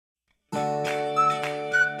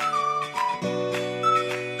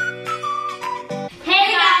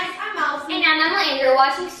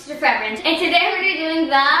watching Sister Friends, and today we're doing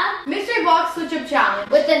the Mystery Box Switch Up Challenge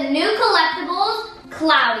with the new collectibles,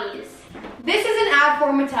 Cloudies. This is an ad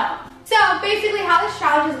for Mattel. So basically how this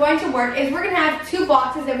challenge is going to work is we're going to have two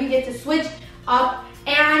boxes that we get to switch up,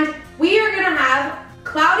 and we are going to have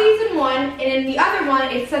Cloudies in one, and in the other one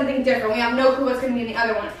it's something different. We have no clue what's going to be in the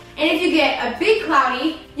other one. And if you get a big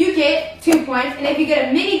Cloudie, you get 2 points, and if you get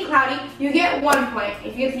a mini Cloudie, you get 1 point.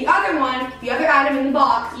 If you get the other one, the other item in the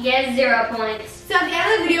box, You get 0 points. So at the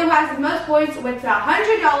end of the video, who has the most points with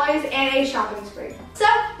 $100 and a shopping spree. So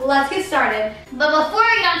let's get started. But before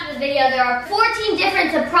we get on to the video, there are 14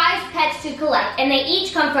 different surprise pets to collect, and they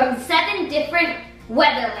each come from 7 different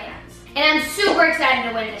weatherlands. And I'm super excited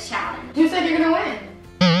to win this challenge. Who said you're gonna win?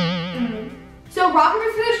 So rock,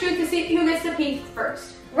 paper, scissors, shoot to see who gets to peek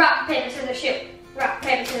first. Rock, paper, scissors, shoot. Rock,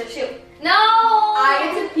 paper, scissors, shoot. No!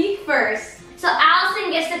 I get to peek first. So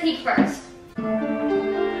Allison gets to peek first.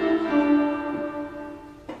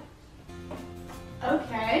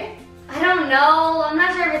 Okay. I don't know. I'm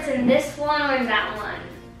not sure if it's in this one or in that one.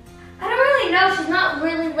 I don't really know. She's not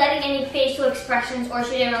really letting any facial expressions, or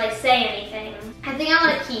she didn't really say anything. I think I'm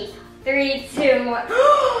gonna keep. 3, 2, 1.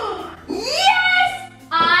 Yes!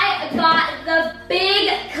 I got the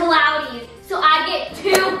big Cloudies, so I get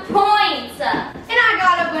 2 points. And I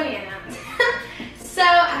got a banana. So,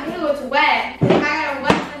 I think it's wet. I got a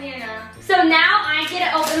wet banana. So now I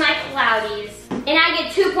get to open my Cloudies, and I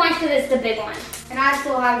get 2 points because it's the big one. And I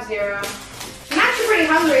still have 0. I'm actually pretty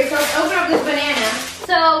hungry, so let's open up this banana.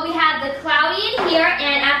 So we have the Cloudie in here,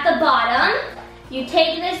 and at the bottom, you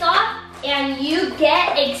take this off, and you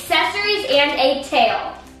get accessories and a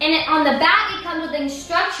tail. And on the back, it comes with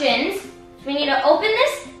instructions. So we need to open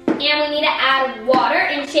this, and we need to add water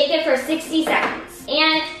and shake it for 60 seconds.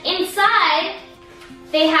 And inside,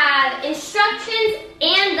 they have instructions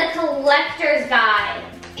and the collector's guide.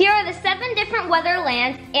 Here are the 7 different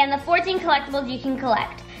weatherlands and the 14 collectibles you can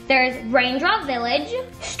collect. There's Raindrop Village,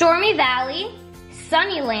 Stormy Valley,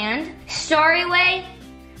 Sunnyland, Starry Way,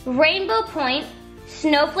 Rainbow Point,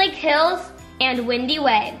 Snowflake Hills, and Windy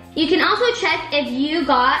Way. You can also check if you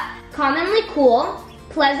got Commonly Cool,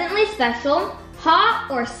 Pleasantly Special, Hot,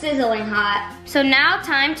 or Sizzling Hot. So now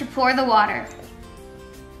time to pour the water.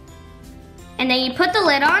 And then you put the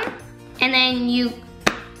lid on, and then you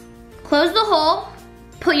close the hole,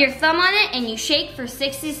 put your thumb on it, and you shake for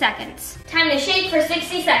 60 seconds. Time to shake for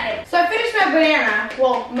 60 seconds. So I finished my banana,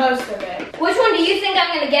 well, most of it. Which one do you think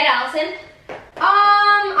I'm gonna get, Allison?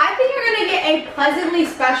 I think you're gonna get a pleasantly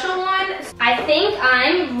special one. I think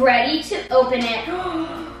I'm ready to open it.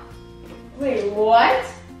 Wait, what?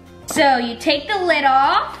 So you take the lid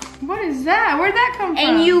off. What is that? Where'd that come from?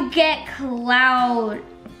 And you get Cloud.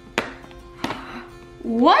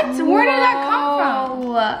 What? Where did that come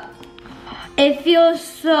from? It feels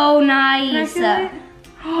so nice. Can I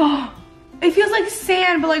feel it? It feels like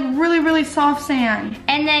sand, but like really, really soft sand.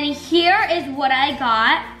 And then here is what I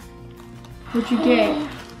got. What'd you get?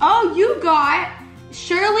 Oh, you got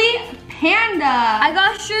Shirley Panda. I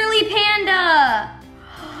got Shirley Panda.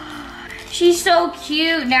 She's so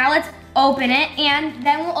cute. Now let's open it, and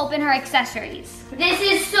then we'll open her accessories. This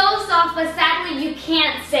is so soft, but sadly you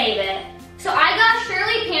can't save it. So I got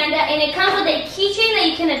Shirley Panda, and it comes with a keychain that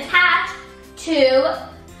you can attach to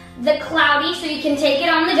the Cloudie so you can take it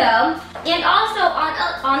on the go. And also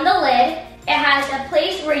on the lid, it has a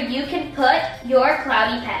place where you can put your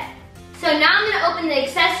Cloudie pet. So now I'm gonna open the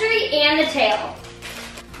accessory and the tail.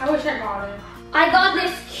 I wish I got it. I got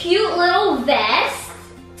this cute little vest,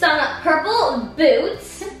 some purple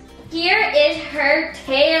boots. Here is her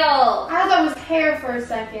tail. I thought that was hair for a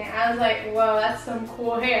second. I was like, whoa, that's some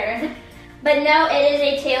cool hair. But no, it is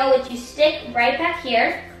a tail which you stick right back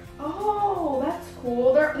here. Oh, that's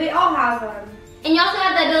cool. They all have them. And you also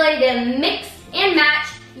have the ability to mix and match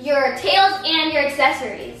your tails and your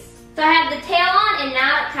accessories. So I have the tail on, and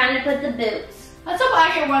now it's time to put the boots. Let's hope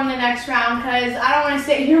I get one the next round, because I don't want to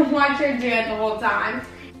sit here and watch her do it the whole time.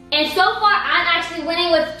 And so far, I'm actually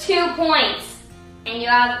winning with 2 points. And you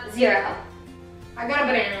have 0. I got a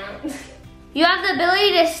banana. You have the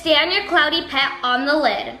ability to stand your Cloudie pet on the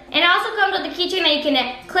lid. And it also comes with a keychain that you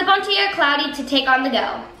can clip onto your Cloudie to take on the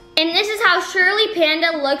go. And this is how Shirley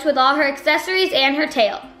Panda looks with all her accessories and her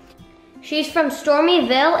tail. She's from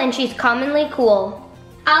Stormyville, and she's commonly cool.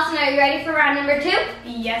 Allison, are you ready for round number 2?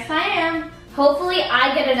 Yes, I am. Hopefully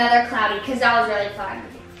I get another Cloudie, because that was really fun.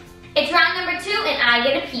 It's round number 2, and I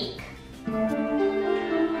get a peek.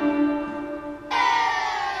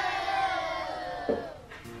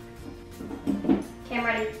 Okay, I'm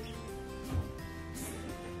ready.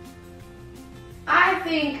 I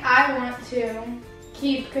think I want to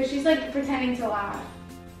keep, because she's like pretending to laugh.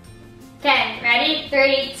 Okay, ready?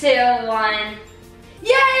 3, 2, 1.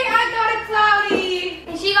 Yay, I got a cloudy.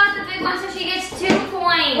 And she got the big one, so she gets 2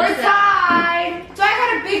 points. We're tied. So I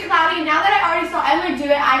got a big cloudy. Now that I already saw Emily do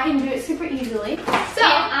it, I can do it super easily. So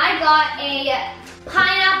and I got a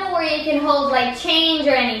pineapple where you can hold like change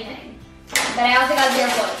or anything. But I also got 0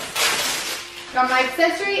 points. Got my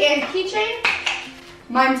accessory and keychain.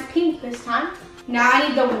 Mine's pink this time. Now I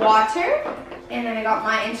need the water. And then I got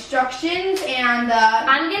my instructions and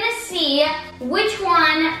I'm gonna see which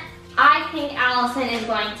one I think Allison is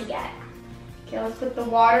going to get. okay, let's put the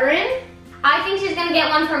water in. I think she's gonna get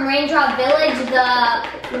one from Raindrop Village,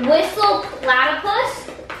 the Whistle Platypus.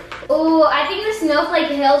 Ooh, I think the Snowflake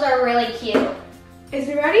Hills are really cute. Is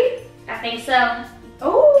it ready? I think so.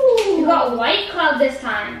 Oh! You got White Cloud this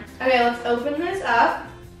time. Okay, let's open this up.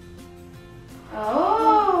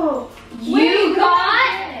 Oh! You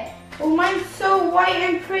got? Oh, mine's so white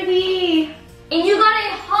and pretty. And you got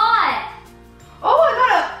a hot. Oh, I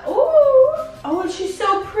got a, oh, and she's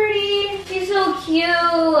so pretty. She's so cute.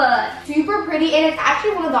 Super pretty, and it's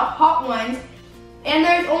actually one of the hot ones. And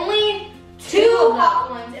there's only 2 hot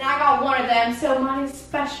ones, and I got one of them, so mine is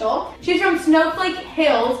special. She's from Snowflake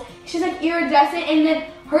Hills. She's like iridescent, and then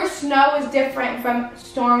her snow is different from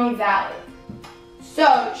Stormy Valley.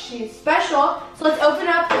 So she's special. So let's open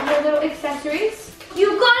up her little accessories. You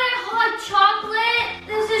got a hot chocolate.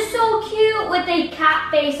 This is so cute with a cat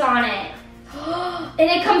face on it. And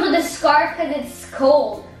it comes with a scarf because it's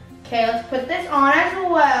cold. Okay, let's put this on as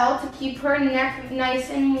well to keep her neck nice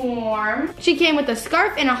and warm. She came with a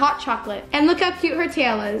scarf and a hot chocolate. And look how cute her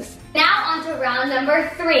tail is. Now on to round number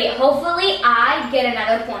 3. Hopefully I get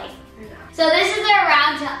another point. So this is our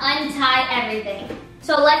round to untie everything.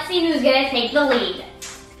 So let's see who's gonna take the lead.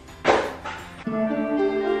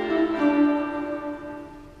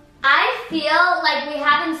 I feel like we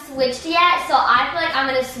haven't switched yet, so I feel like I'm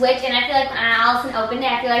gonna switch, and I feel like when Allison opened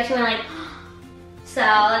it, I feel like she went like, so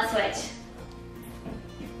let's switch.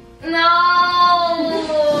 No!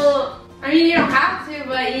 I mean, you don't have to,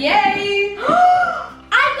 but yay!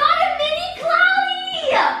 I got a mini cloudy!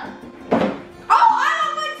 Oh, I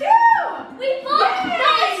got one too! We both, no,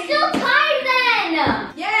 it's still tied then!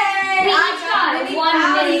 Yay! We I each got got mini one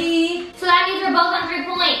cloudy. mini. So that means we're both on 3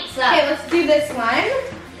 points. Okay, let's do this one.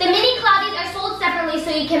 The mini cloudies are sold separately, so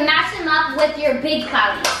you can match them up with your big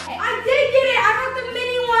cloudies. I did get it! I got the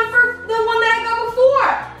mini one for the one that I got before!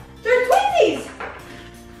 They're twinsies!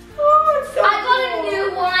 Oh, it's so I got cool. a new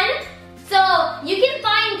one. So you can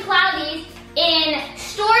find cloudies in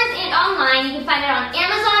stores and online. You can find it on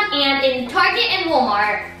Amazon and in Target and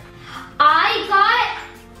Walmart. I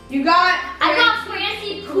got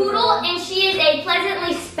Francie Poodle, and she is a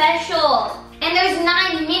pleasantly special. And there's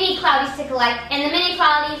 9 mini cloudies to collect, and the mini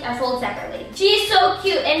cloudies are sold separately. She's so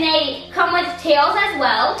cute, and they come with tails as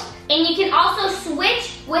well. And you can also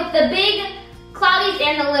switch with the big cloudies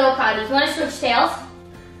and the little cloudies. You want to switch tails?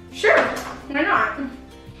 Sure, why not? And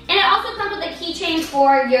it also comes with a keychain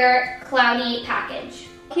for your cloudy package.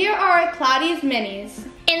 Here are Cloudy's minis.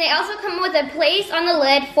 And they also come with a place on the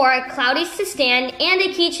lid for cloudies to stand and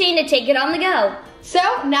a keychain to take it on the go. So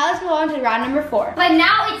now let's move on to round number 4. But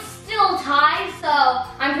now it's still tied, so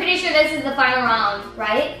I'm pretty sure this is the final round,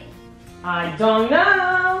 right? I don't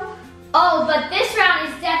know. Oh, but this round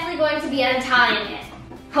is definitely going to be untying it.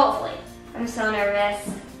 Hopefully. I'm so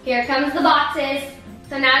nervous. Here comes the boxes.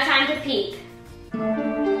 So now it's time to peek.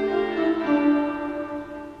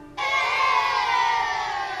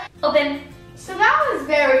 Open. So that was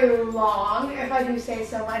very long, if I do say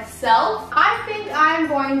so myself. I think I'm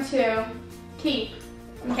going to keep.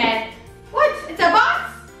 Okay. What? It's a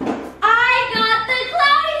box? I got the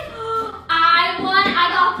cloudy. I won. I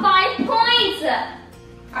got 5 points.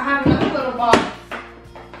 I have another little box.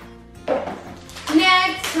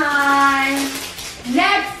 Next time.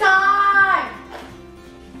 Next time.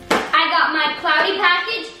 I got my cloudy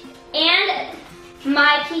package and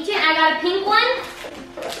my keychain. I got a pink one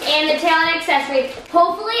and the tail and accessory.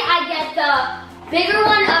 Hopefully I get the bigger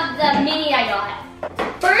one of the mini I got.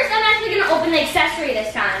 First, I'm actually gonna open the accessory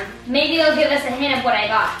this time. Maybe it'll give us a hint of what I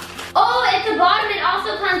got. Oh, at the bottom it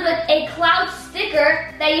also comes with a cloud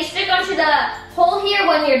sticker that you stick onto the hole here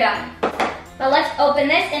when you're done. But let's open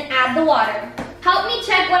this and add the water. Help me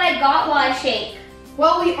check what I got while I shake.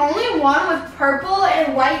 Well, the only one with purple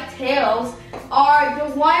and white tails are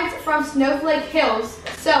the ones from Snowflake Hills.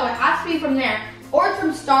 So it has to be from there. Or it's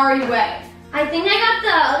from Starry Way. I think I got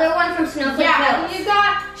the other one from Snowflake Yeah, Hills. you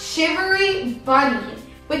got Shivery Bunny,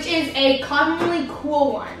 which is a commonly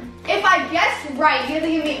cool one. If I guessed right, you have to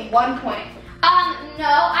give me 1 point. No,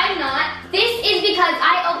 I'm not. This is because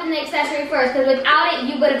I opened the accessory accessory first, because without it,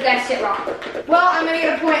 you would have guessed it wrong. Well, I'm gonna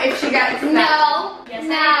get a point if she gets that. No, Yes,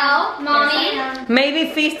 no, mommy. Yes, Maybe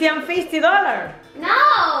 $50 and $50.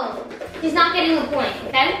 No, she's not getting a point,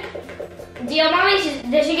 okay? Deal, mommy?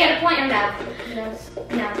 Does she get a point or no? Yes.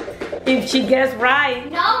 No. If she gets right,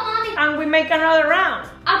 No, mommy. and we make another round.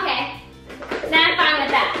 Okay, then I'm fine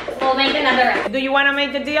with that. We'll make another round. Do you want to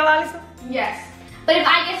make the deal, Allison? Yes. But if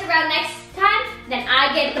I guess around next time, then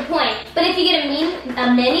I get the point. But if you get a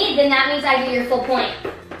mini, then that means I get your full point.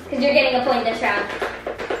 Because you're getting a point this round.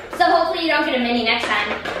 So hopefully you don't get a mini next time.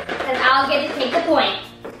 Because I'll get to take the point.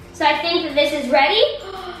 So I think that this is ready.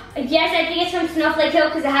 Yes, I think it's from Snowflake Hill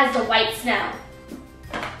because it has the white snow.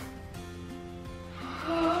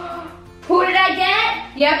 Who did I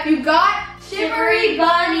get? Yep, you got Shivery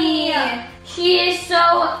Bunny. She is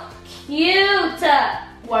so cute.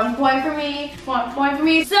 1 point for me. 1 point for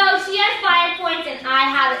me. So she has 5 points and I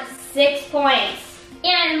have 6 points.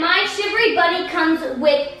 And my Shivery Bunny comes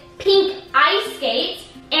with pink ice skates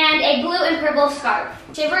and a blue and purple scarf.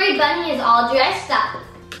 Shivery Bunny is all dressed up.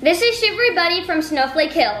 This is Shivery Bunny from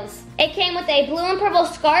Snowflake Hills. It came with a blue and purple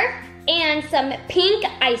scarf and some pink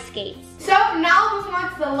ice skates. So now moving on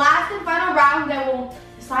to the last and final round that will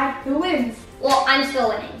decide who wins. Well, I'm still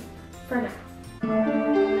winning. For now.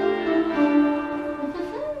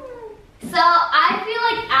 So I feel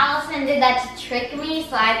like Allison did that to trick me,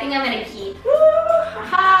 so I think I'm gonna keep. I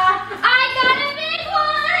got a big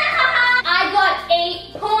one! I got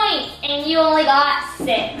 8 points and you only got 6.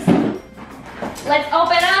 Let's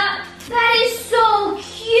open up. That is so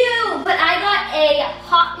cute! But I got a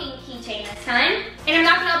hot pink keychain this time. And I'm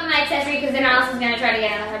not gonna open my accessory because then Allison's gonna try to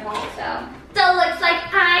get another point, so. So it looks like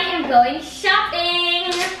I am going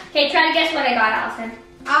shopping. Okay, try to guess what I got, Allison.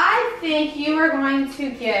 I think you are going to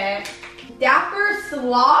get Dapper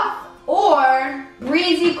Sloth or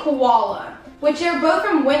Breezy Koala, which are both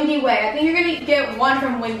from Windy Way. I think you're gonna get one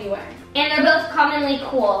from Windy Way. And they're both commonly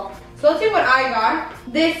cool. So let's see what I got.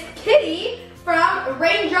 This kitty from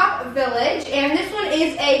Raindrop Village, and this one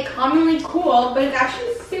is a commonly cool, but it's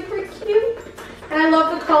actually super cute. And I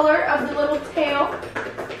love the color of the little tail.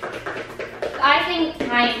 I think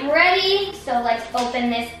I'm ready, so let's open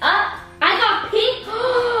this up. I got pink.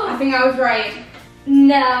 I think I was right.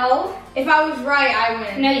 No. If I was right, I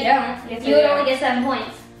win. No, you don't. Yes, You I would do. only get 7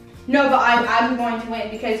 points. No, but I'm going to win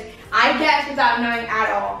because I guessed without knowing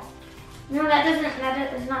at all. No, that is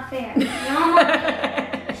not fair. No,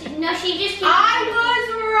 she just keeps. I was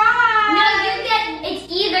right. No, you get. It's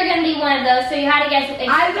either gonna be one of those, so you had to guess.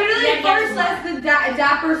 I literally first said the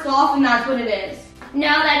Dapper Sloth, and that's what it is. No,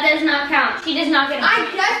 that does not count. She does not get a point. I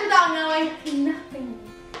guessed without knowing nothing.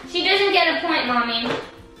 She doesn't get a point, mommy.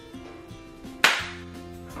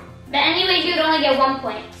 But anyways, you would only get 1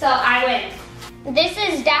 point, so I win. This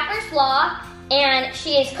is Dapper Sloth, and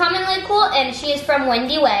she is commonly cool, and she is from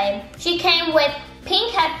Windy Way. She came with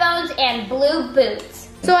pink headphones and blue boots.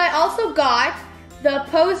 So I also got the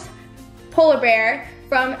Pose Polar Bear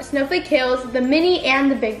from Snowflake Hills, the mini and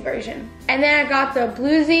the big version. And then I got the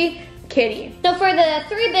Bluesy Kitty. So for the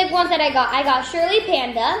 3 big ones that I got Shirley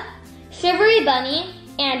Panda, Shivery Bunny,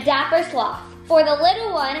 and Dapper Sloth. For the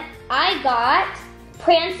little one, I got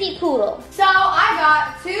Prancy Poodle. So I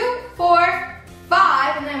got 2, 4,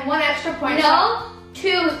 5, and then 1 extra point. No,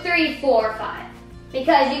 2, 3, 4, 5.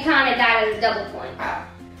 Because you counted that as a double point.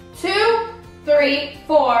 2, 3,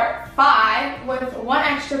 4, 5 with 1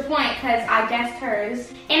 extra point because I guessed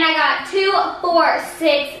hers. And I got 2, 4,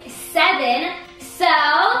 6, 7. So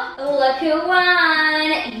look who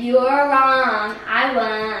won. You're wrong. I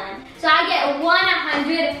won. So I get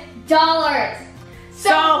 $100.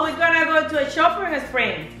 So we're gonna go to a shopping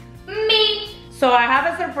spree. Me. So I have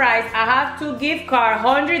a surprise. I have 2 gift cards,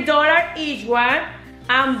 $100 each one.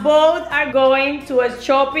 And both are going to a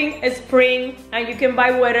shopping spree. And you can buy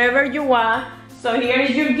whatever you want. So here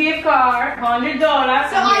is your gift card, $100. So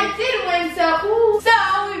I did win, so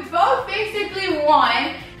we both basically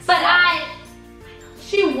won. But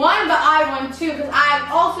She won, but I won too, because I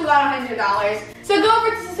also got $100. So go over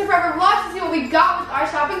to Sister Forever Vlogs to see what we got with our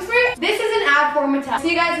shopping spree. This is an ad for Mattel. See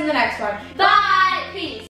you guys in the next one. bye. Peace.